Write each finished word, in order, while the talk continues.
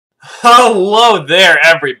Hello there,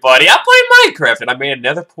 everybody. I played Minecraft, and I made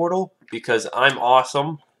another portal because I'm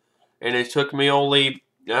awesome. And it took me only,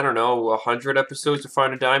 I don't know, 100 episodes to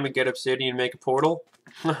find a diamond, get obsidian, and make a portal.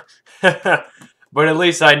 But at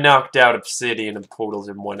least I knocked out obsidian and portals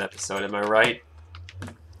in one episode, am I right?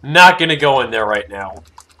 Not gonna go in there right now.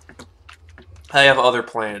 I have other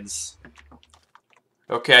plans.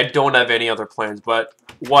 Okay, I don't have any other plans, but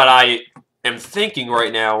what I am thinking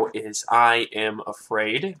right now is I am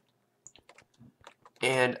afraid.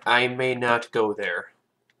 And I may not go there.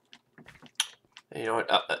 You know what?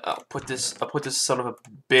 I'll put this son of a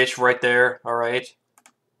bitch right there. All right.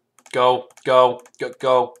 Go, go, go,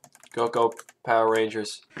 go, go, go, Power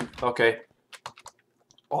Rangers. Okay.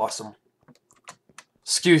 Awesome.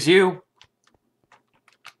 Excuse you.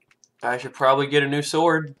 I should probably get a new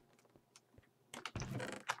sword.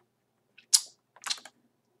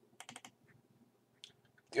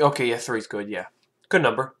 Okay, yeah, 3's good. Yeah, good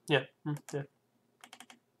number. Yeah, yeah.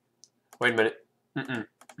 Wait a minute.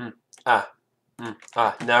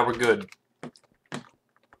 Now we're good.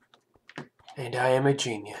 And I am a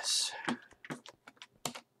genius.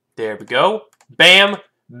 There we go. Bam!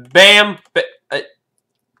 Bam!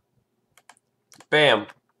 Bam!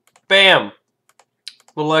 Bam!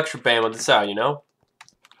 Little extra bam on the side, you know?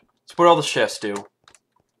 That's what all the chefs do.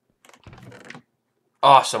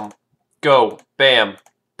 Awesome. Go. Bam.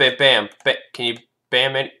 Bam, bam. Can you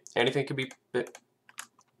bam anything can be...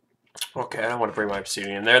 Okay, I don't want to bring my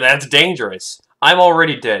obsidian in there. That's dangerous. I'm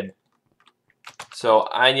already dead. So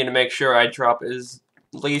I need to make sure I drop as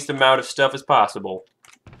least amount of stuff as possible.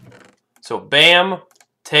 So bam.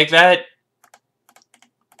 Take that.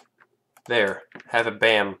 There. Have a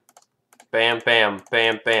bam. Bam, bam,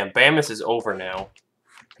 bam, bam. Bamness is over now.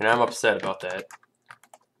 And I'm upset about that.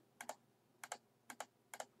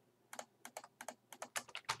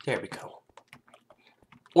 There we go.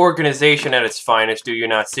 Organization at its finest, do you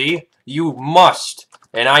not see? You must,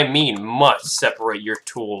 and I mean must, separate your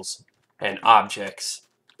tools and objects.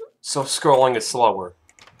 So scrolling is slower.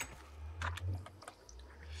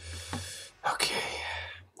 Okay,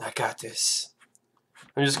 I got this.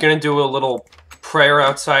 I'm just gonna do a little prayer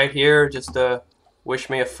outside here, just to wish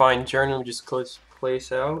me a fine journey. Let me just close this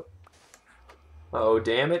place out. Oh,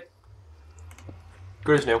 damn it.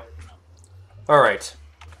 Good as new. Alright.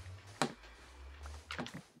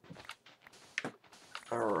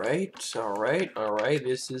 Alright,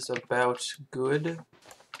 this is about good.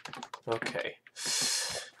 Okay.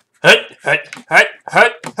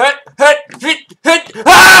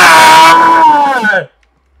 Ah!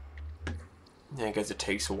 Yeah, I guess it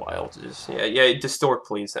takes a while to just... Yeah, distort,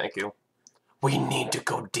 please, thank you. We need to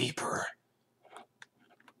go deeper.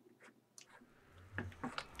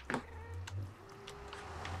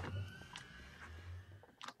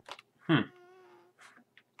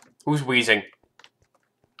 Who's wheezing?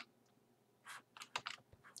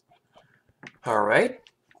 Alright.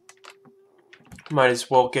 Might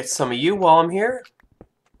as well get some of you while I'm here.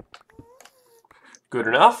 Good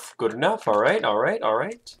enough, good enough. Alright.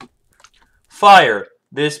 Fire.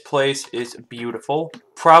 This place is beautiful.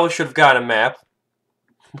 Probably should have got a map.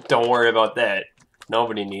 Don't worry about that.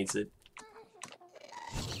 Nobody needs it.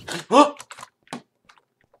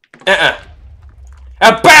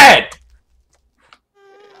 Bad!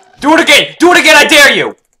 Do it again! Do it again, I dare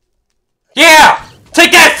you! Yeah!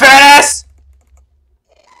 Take that, fat ass!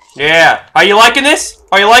 Yeah. Are you liking this?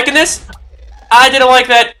 Are you liking this? I didn't like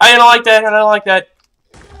that. I didn't like that.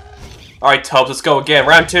 Alright, Tubbs, let's go again.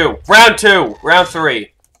 Round 2. Round 2. Round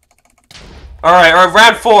 3. Alright,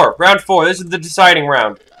 round 4. Round 4. This is the deciding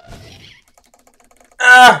round.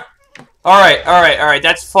 Alright.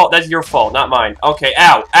 That's your fault, not mine. Okay,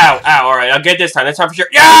 ow. Alright, I'll get this time. This time for sure.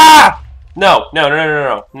 Yeah! No.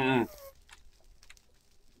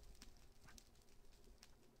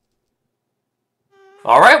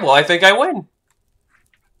 Alright, well, I think I win.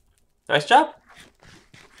 Nice job.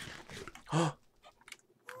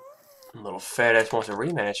 Little fat ass wants a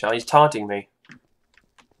rematch. Oh, he's taunting me.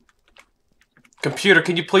 Computer,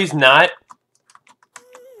 can you please not?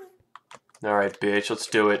 Alright, bitch, let's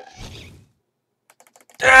do it.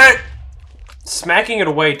 Smacking it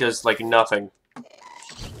away does, like, nothing.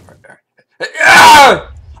 I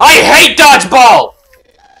hate dodgeball!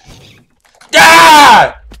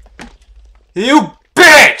 You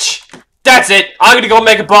bitch! That's it! I'm gonna go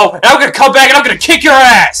make a bow, and I'm gonna come back and I'm gonna kick your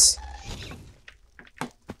ass!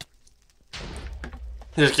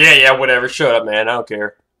 Yeah, whatever. Shut up, man. I don't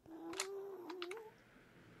care.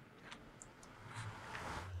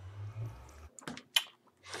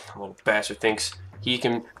 Little bastard thinks he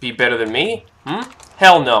can be better than me?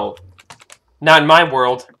 Hell no. Not in my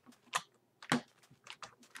world.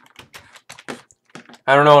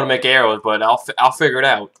 I don't know how to make arrows, but I'll figure it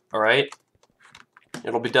out. All right,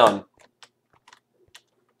 it'll be done.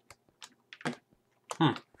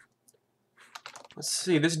 Let's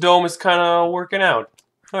see. This dome is kind of working out.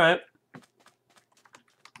 All right.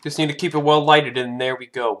 Just need to keep it well lighted, and there we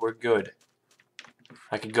go. We're good.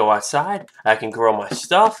 I can go outside. I can grow my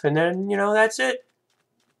stuff, and then that's it.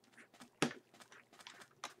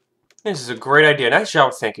 This is a great idea. Nice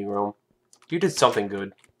job thinking, room. You did something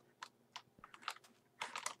good.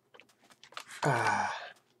 I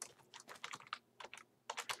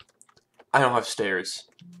don't have stairs.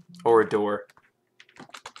 Or a door.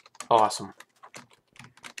 Awesome.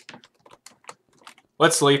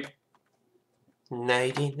 Let's sleep.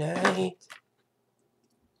 Nighty night.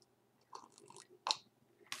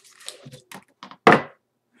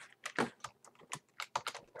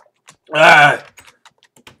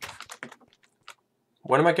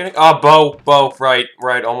 What am I getting? Oh, bow. Right.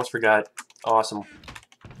 Almost forgot. Awesome.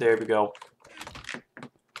 There we go.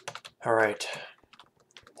 Alright.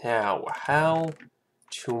 Now, how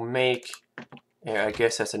to make... Yeah, I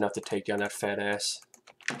guess that's enough to take down that fat ass.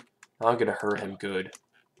 I'm gonna hurt him good.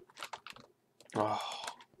 Oh,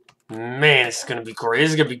 man, this is gonna be great. This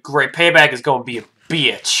is gonna be great. Payback is gonna be a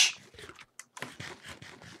bitch.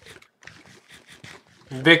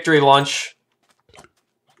 Victory lunch.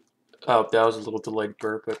 Oh, that was a little delayed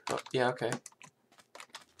burp, but yeah, okay.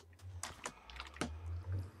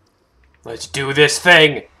 Let's do this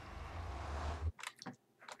thing.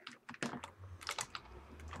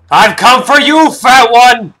 I've come for you, fat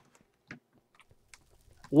one!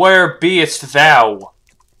 Where beest thou?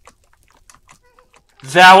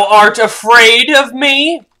 Thou art afraid of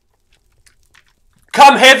me?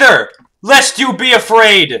 Come hither, lest you be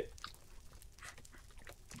afraid!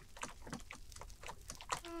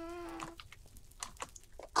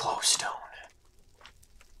 Glowstone.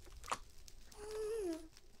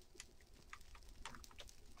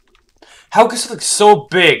 How could something so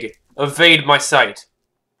big evade my sight?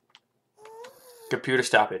 Computer,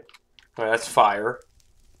 stop it. Alright, that's fire.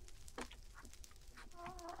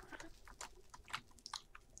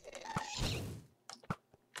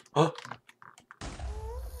 Huh?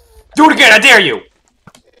 Do it again, I dare you!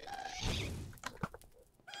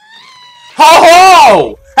 Ho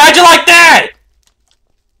ho! How'd you like that?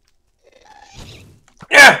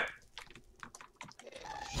 Yeah!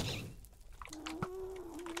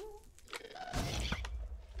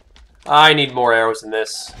 I need more arrows than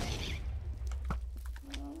this.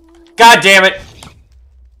 God damn it!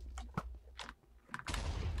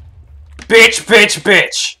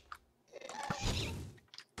 Bitch!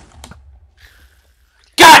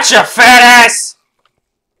 Gotcha, fat ass!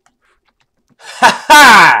 Ha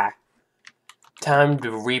ha! Time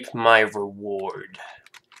to reap my reward.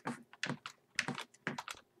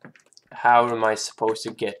 How am I supposed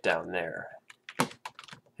to get down there?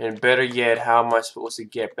 And better yet, how am I supposed to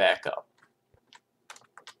get back up?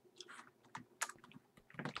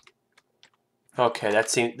 Okay,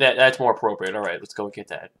 that's more appropriate. All right, let's go get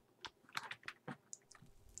that.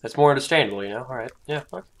 That's more understandable, you know. All right, yeah,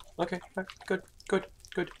 okay, all right, good.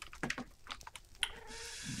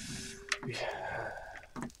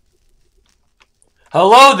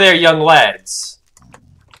 Hello there, young lads.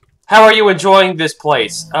 How are you enjoying this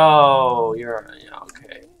place? Oh, you're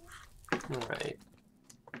okay. All right.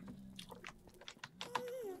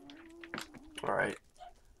 All right.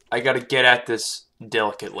 I gotta get at this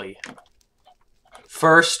delicately.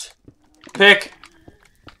 First, pick.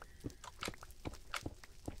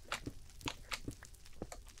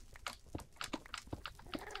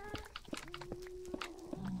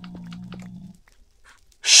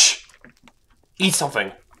 Shh. Eat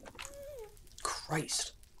something.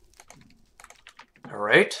 Christ. All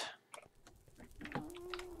right.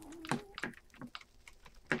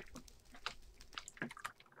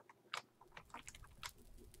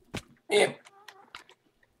 Yeah.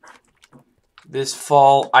 This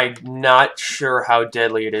fall, I'm not sure how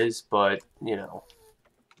deadly it is, but, you know,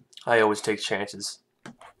 I always take chances.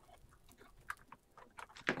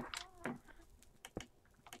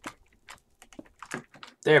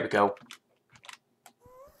 There we go.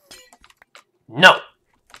 No!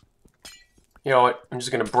 You know what? I'm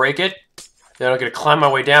just gonna break it, then I'm gonna climb my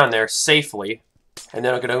way down there safely, and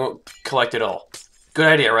then I'm gonna collect it all. Good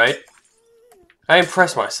idea, right? I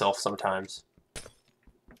impress myself sometimes.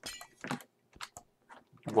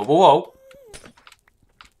 Whoa.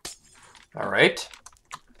 Alright.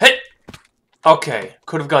 Hit! Okay,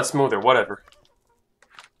 could have gone smoother, whatever.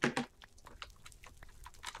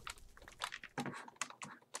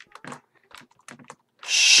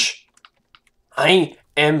 Shh! I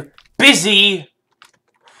am busy!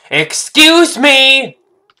 Excuse me!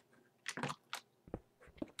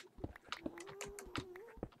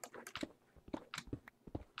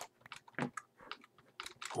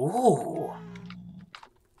 Ooh.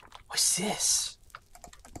 What's this?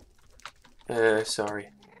 Sorry.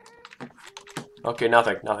 Okay,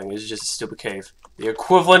 nothing. Nothing. This is just a stupid cave. The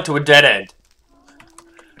equivalent to a dead end.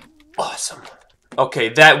 Awesome. Okay,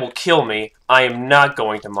 that will kill me. I am not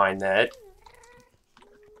going to mine that.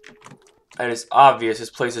 It is obvious this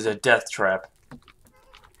place is a death trap.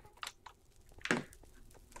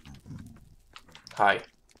 Hi.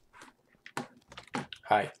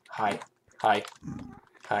 Hi. Hi. Hi.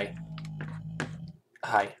 Hi.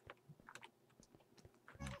 Hi.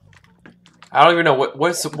 I don't even know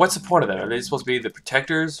what's the point of them? Are they supposed to be the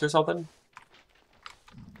protectors or something?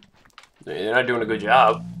 They're not doing a good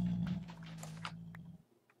job.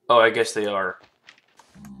 Oh, I guess they are.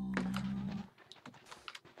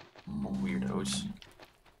 Weirdos.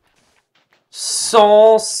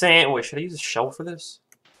 Soul sandwich. Should I use a shell for this?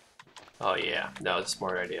 Oh yeah, no, it's a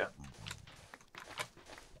smart idea.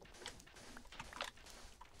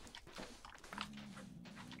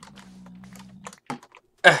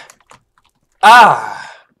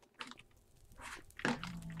 Ah!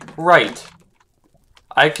 Right.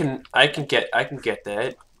 I can get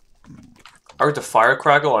that. I heard the fire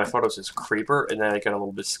crackle and I thought it was this creeper, and then I got a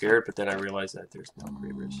little bit scared, but then I realized that there's no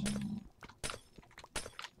creepers.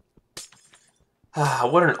 Ah,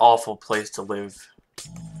 what an awful place to live.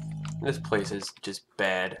 This place is just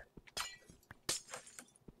bad.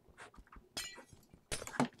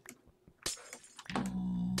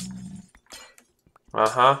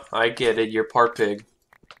 Uh-huh, I get it, you're part pig.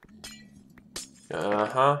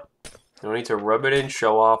 Uh-huh. No need to rub it in,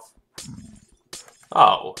 show off.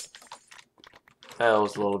 Oh. That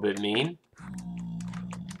was a little bit mean.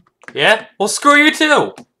 Yeah? Well, screw you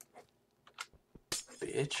too!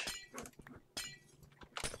 Bitch.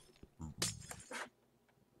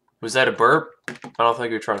 Was that a burp? I don't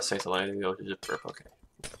think you were trying to say something. I think it was just a burp. Okay.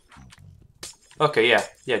 Okay, yeah.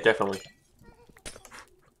 Yeah, definitely.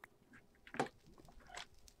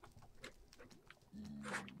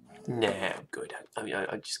 Nah, I'm good. I mean,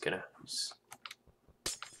 I'm just gonna...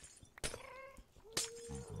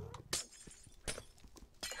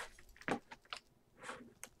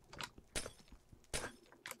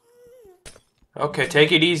 Okay,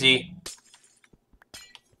 take it easy.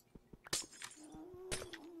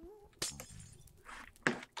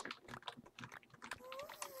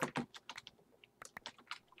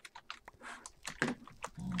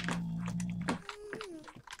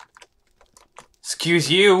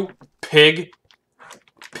 Excuse you, pig.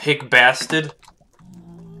 Pig bastard.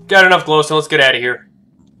 Got enough glowstone, let's get out of here.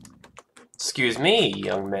 Excuse me,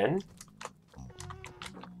 young men.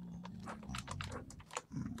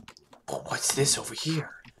 But what's this over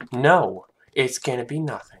here? No, it's gonna be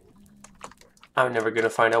nothing. I'm never gonna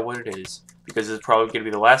find out what it is. Because it's probably gonna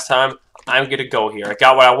be the last time I'm gonna go here. I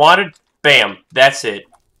got what I wanted. Bam. That's it.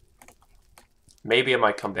 Maybe I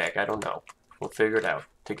might come back. I don't know. We'll figure it out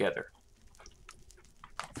together.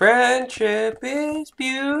 Friendship is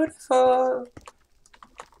beautiful.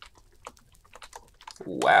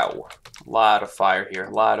 Wow. A lot of fire here. A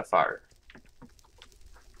lot of fire.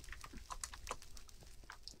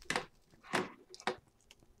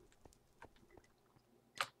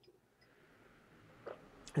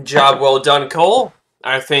 Job well done, Cole.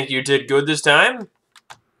 I think you did good this time.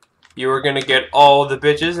 You were going to get all the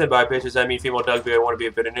bitches, and by bitches I mean female dog, I want to be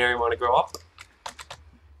a veterinarian, want to grow up.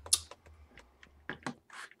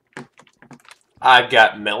 I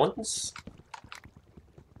got melons.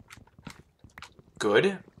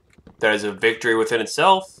 Good. That is a victory within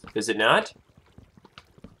itself, is it not?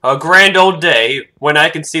 A grand old day when I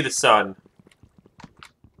can see the sun.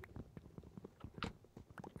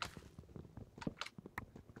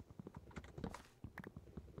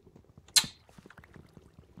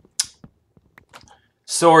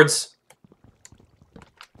 Swords.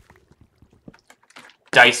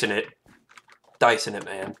 Dicing it. Dicing it,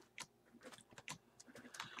 man.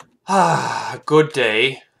 Ah, good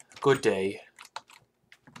day. Good day.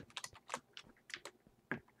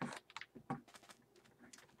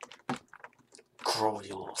 Grow,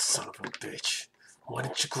 you little son of a bitch. Why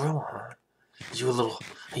don't you grow, huh? You a little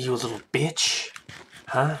bitch?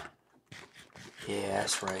 Huh? Yeah,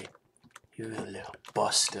 that's right. You a little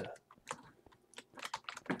buster.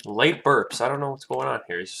 Late burps. I don't know what's going on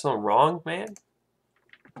here. Is there something wrong, man?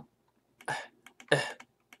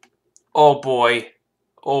 Oh boy.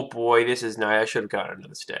 Oh boy, this is nice. I should have gotten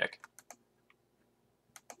another stack.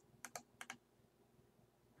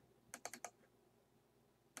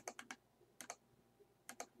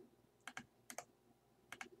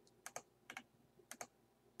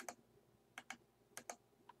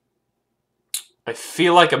 I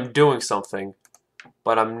feel like I'm doing something.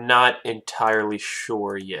 but I'm not entirely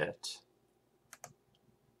sure yet.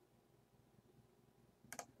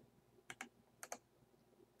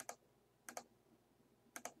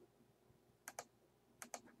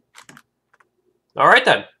 Alright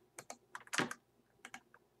then.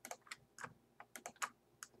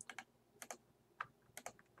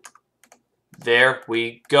 There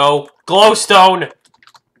we go. Glowstone!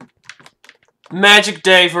 Magic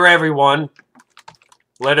day for everyone.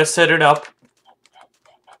 Let us set it up.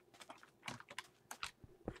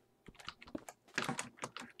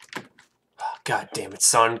 God damn it,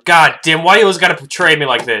 son. God damn, why you always gotta portray me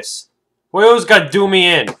like this? Why you always gotta do me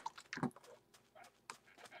in?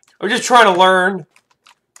 I'm just trying to learn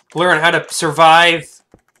how to survive,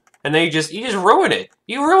 and then you just ruin it.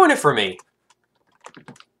 You ruin it for me.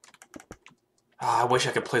 I wish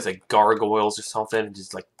I could place like gargoyles or something and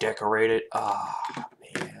just like decorate it.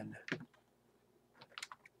 Man.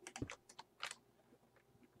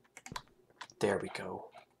 There we go.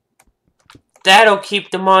 That'll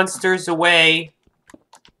keep the monsters away.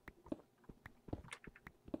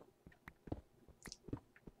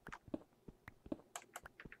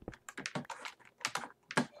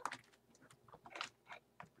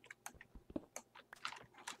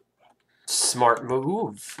 Smart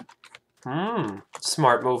move.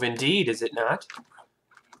 Smart move indeed, is it not?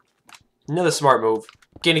 Another smart move.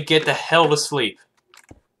 Gonna get the hell to sleep.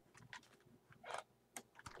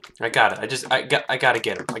 I got it. I gotta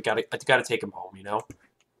get him. I gotta take him home, you know?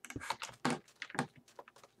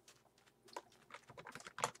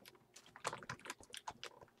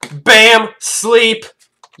 Bam! Sleep!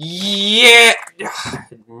 Yeah!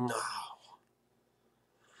 No.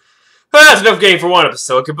 Well, that's enough game for one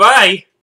episode. Goodbye!